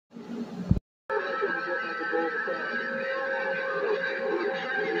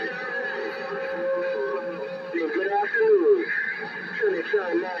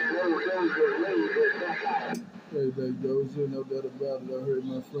Hey, Bulldozer, no doubt about it. I heard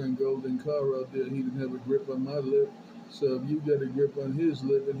my friend Golden Car out there, he didn't have a grip on my lip. So if you got a grip on his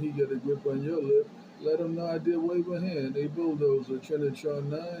lip and he got a grip on your lip, let him know I did wave a hand. Hey, Bulldozer,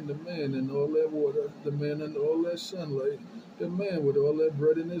 Trinitron9, the man in all that water, the man in all that sunlight, the man with all that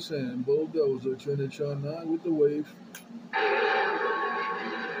bread in his hand. Bulldozer, Trinitron9 with the wave.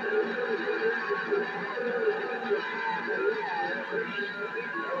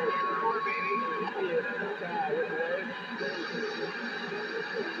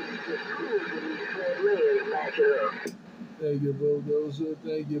 Thank you, Bulldozer.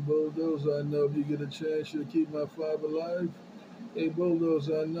 Thank you, Bulldozer. I know if you get a chance, you'll keep my 5 alive. Hey,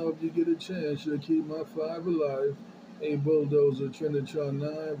 Bulldozer, I know if you get a chance, you'll keep my 5 alive. Hey, Bulldozer,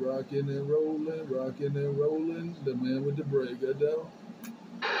 Trinitron9, rocking and rolling, the man with the break, Adele.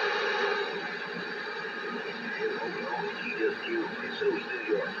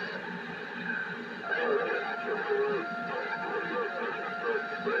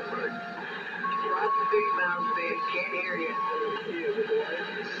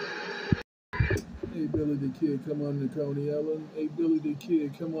 Hey, Billy the Kid, come on to Coney Island. Hey, Billy the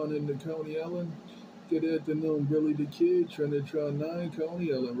Kid, come on into Coney Island. Good afternoon, Billy the Kid, Trinitron9,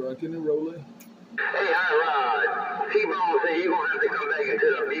 Coney Island, rocking and rolling. Hey, hi, Rod. T-Bone said you're going to have to come back into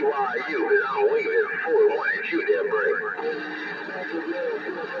the BYU because I'm waving 4-1 and shoot that break.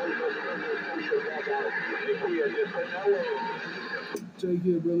 Take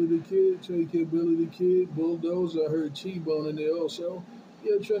care, Billy the Kid. Take care, Billy the Kid. Bulldozer, I heard T-Bone in there also.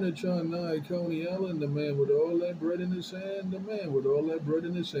 Yeah, Trinitron9, Coney Island, the man with all that bread in his hand, the man with all that bread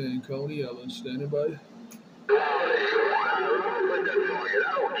in his hand, Coney Island, standing by. I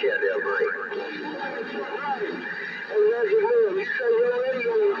don't care that break.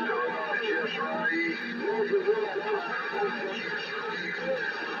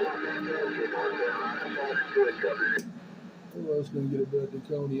 Who else gonna get it back to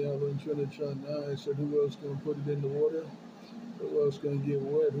Coney Island? Trinitron9 said who else gonna put it in the water? Who else gonna get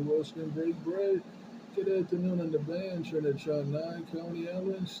wet? Who else gonna break bread? Good afternoon on the band, Trinitron9, Coney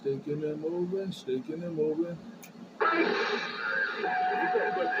Island, sticking and moving, sticking and moving.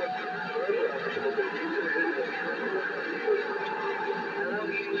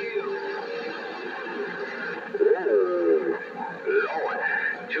 Lord,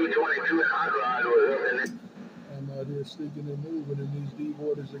 222 and hot rod was up in there. I'm out here sticking and moving in these deep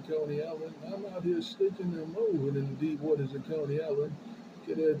waters of Coney Island. I'm out here sticking and moving in the deep waters of Coney Island.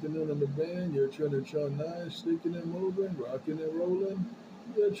 Good afternoon on the band. You're Trinitron9, sticking and moving, rocking and rolling.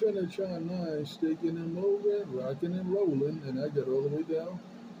 You're Trinitron9, sticking and moving, rocking and rolling. And I got all the way down.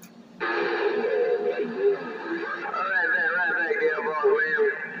 Right back there, boss,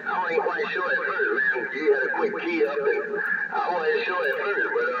 man. I wasn't quite sure at first, man. You had a quick key up, and I wasn't sure at first,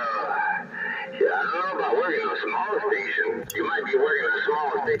 but, yeah, I don't know about working on a small station. You might be working on a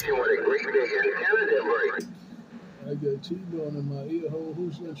small station with a great big antenna that breaks. I got T-Bone in my ear hole.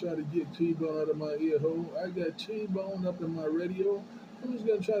 Who's going to try to get T-Bone out of my ear hole? I got T-Bone up in my radio. Who's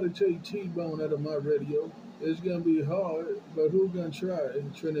going to try to take T-Bone out of my radio? It's going to be hard, but who's going to try?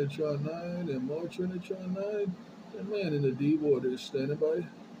 Trinitron9 and more Trinitron9? The man in the deep water is standing by.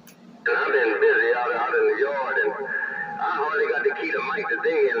 I've been busy out in the yard, and I hardly got the key to Mike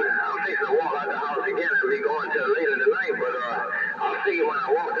today, and I'm fixing to walk out the house again and be going till later tonight, but I'll see you when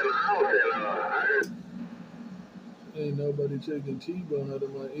I walk in the house, and Ain't nobody taking T-Bone out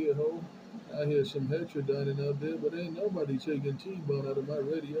of my ear hole. I hear some heterodyning out there, but ain't nobody taking T-Bone out of my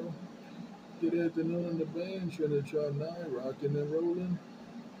radio. Good afternoon on the band, Trinitron9, rocking and rolling.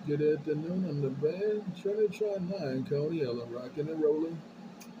 Good afternoon on the band, Trinitron9, Coney Island, rocking and rolling.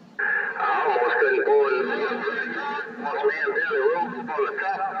 I almost couldn't go in the most man barely rope on the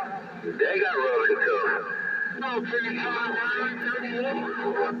top. They got rolling too. No,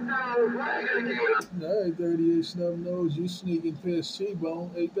 Trinitron9, 38 Snubnose, you sneaking past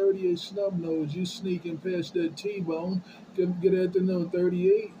T-Bone. 38 Snubnose, you sneaking past that T-Bone. Good afternoon,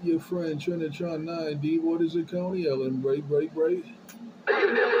 38. Your friend Trinitron9, D Waters of Coney Island. Break. We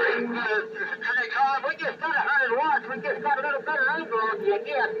just got 100 watts. We just got a little better angle on you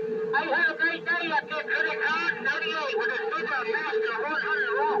again. I had a great day up there, Trinitron38, with a super master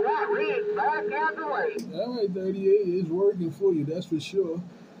 100 watt rig back out the way. All right, 38 is working for you, that's for sure.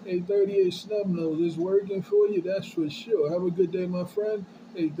 Hey, 38 Snubnose is working for you, that's for sure. Have a good day, my friend.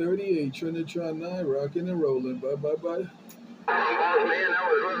 Hey, 38 Trinitron9, rocking and rolling. Bye. Boss man, I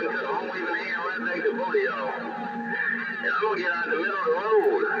was running to the home even hand right back to both of y'all. And I'm going to get out in the middle of the road.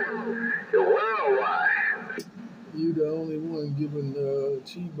 The worldwide. You the only one giving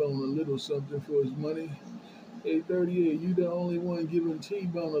T-Bone a little something for his money. Hey, 38, you the only one giving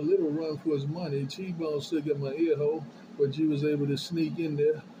T-Bone a little run for his money. T-Bone still got my ear hole, but you was able to sneak in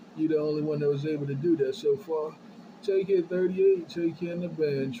there. You the only one that was able to do that so far. Take it, 38. Take care in the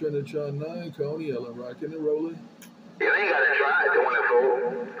band. Trinitron9, Coney Ellen, rocking and rolling. You ain't gotta try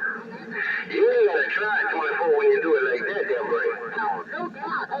 24. You ain't gotta try 24 when you do it like that, there, boy. No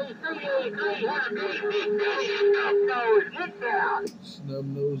doubt. Hey, 38, Snubnose, get down.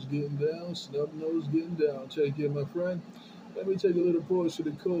 Snubnose getting down. Snubnose getting down. Take care, my friend. Let me take a little pause for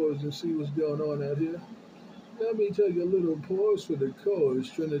the cause and see what's going on out here. Let me take a little pause for the cause.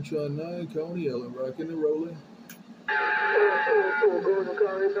 Trinitron9, Coney Ellen, rocking and rolling. 202 Golden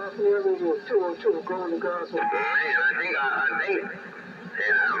Car is off the air. 202 Golden Car. Man, I think,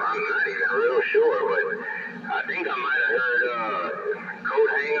 and I'm not even real sure, but I think I might have heard Coat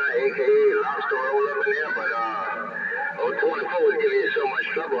Hanger, a.k.a. Lobster Roll up in there, but 024 was giving you so much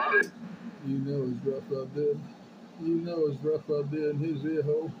trouble. You know it's rough out there. You know it's rough out there in his ear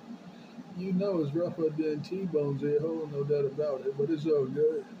hole. You know it's rough out there in T-Bone's ear hole, no doubt about it, but it's all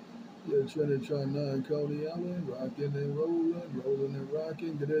good. Yeah, Trinitron9, Coney Ellen, rocking and rolling, rolling and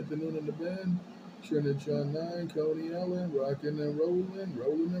rocking. Good afternoon in the band. Trinitron9, Coney Ellen, rocking and rolling,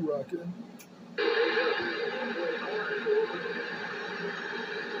 rolling and rocking.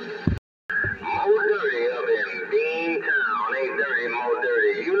 Mo Dirty up in Beantown, 830 Mo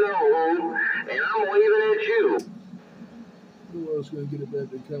Dirty. You know who, and I'm waving at you. Who else gonna get it back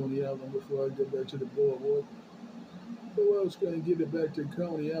to Coney Ellen before I get back to the boardwalk? Who else gonna get it back to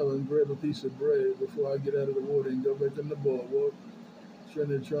Coney Ellen, grab a piece of bread before I get out of the water and go back on the boardwalk?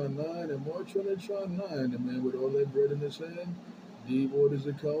 Trinitron9 and more Trinitron9, the man with all that bread in his hand. Deep waters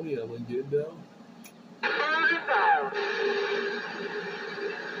of Coney Ellen, get down.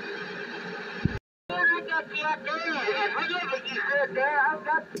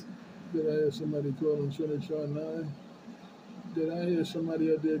 Did I hear somebody calling Trinitron9? Did I hear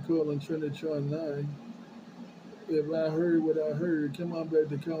somebody out there calling Trinitron9? If I heard what I heard, come on back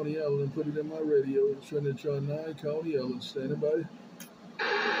to Coney Ellen and put it in my radio. Trinitron9, Coney Ellen, standing by.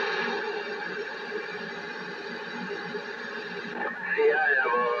 See, I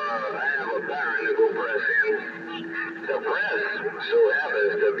have a Baron to go press in. The press so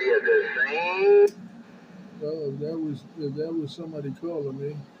happens to be at the same. Oh, if that was somebody calling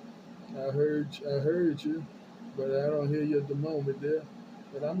me, I heard you, but I don't hear you at the moment there.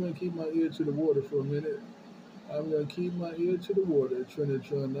 But I'm gonna keep my ear to the water for a minute. I'm gonna keep my ear to the water.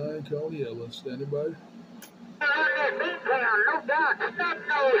 Trinitron9, Coney Ellen, standing by. No doubt.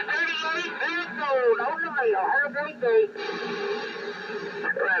 Snubnose38, very gold. On the mail. Have a great day.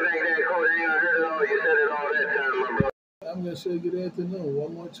 Right back there, Coach. I heard it all. You said it all that time, my brother. I'm gonna say good afternoon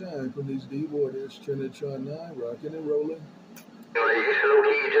one more time from these deep waters. Trinitron9, rocking and rolling. You slow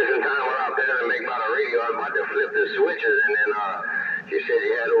key just in time. We're out there to make about a radio. I was about to flip the switches, and then you said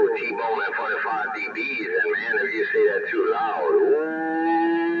you had old T-Bone at 45 dBs, and man, if you say that too loud,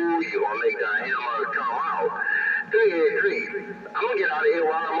 ooh, you gonna make the hammer come out. 383. I'm gonna get out of here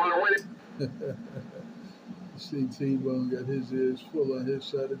while I'm on the way. See, T-Bone got his ears full on his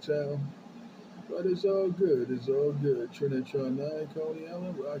side of town. But it's all good. It's all good. Trinitron9, Coney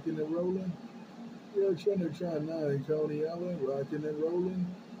Ellen, rocking and rolling. Yeah, Trinitron9, Coney Ellen, rocking and rolling.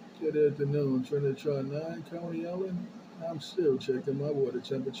 Good afternoon, Trinitron9, Coney Ellen. I'm still checking my water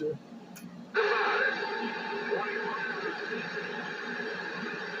temperature.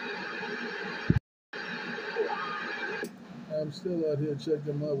 I'm still out here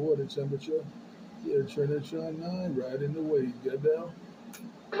checking my water temperature. Yeah, Trinitron9, riding the wave. Get down.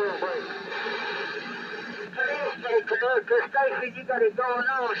 Connecticut station, you got it going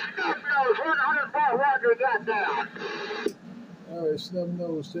on. Snubnose, 100 ball Roger got down. All right,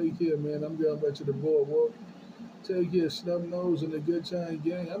 Snubnose, take care, man. I'm going back to the boardwalk. Take care, Snubnose and the Good Time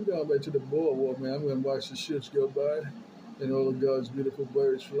Gang. I'm going back to the boardwalk, man. I'm going to watch the ships go by and all of God's beautiful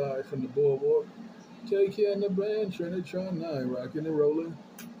birds fly from the boardwalk. Take care in the band, Trinitron9, rocking and rolling.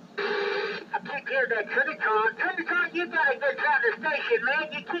 I take care of that Trinitron. Trinitron, you got a good time at the station, man.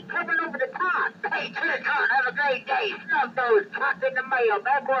 You keep coming over the top. Hey, Trinitron, have a great day. Snubnose, cop in the mail.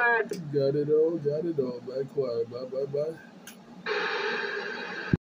 Back quiet. Got it all. Back quiet. Bye.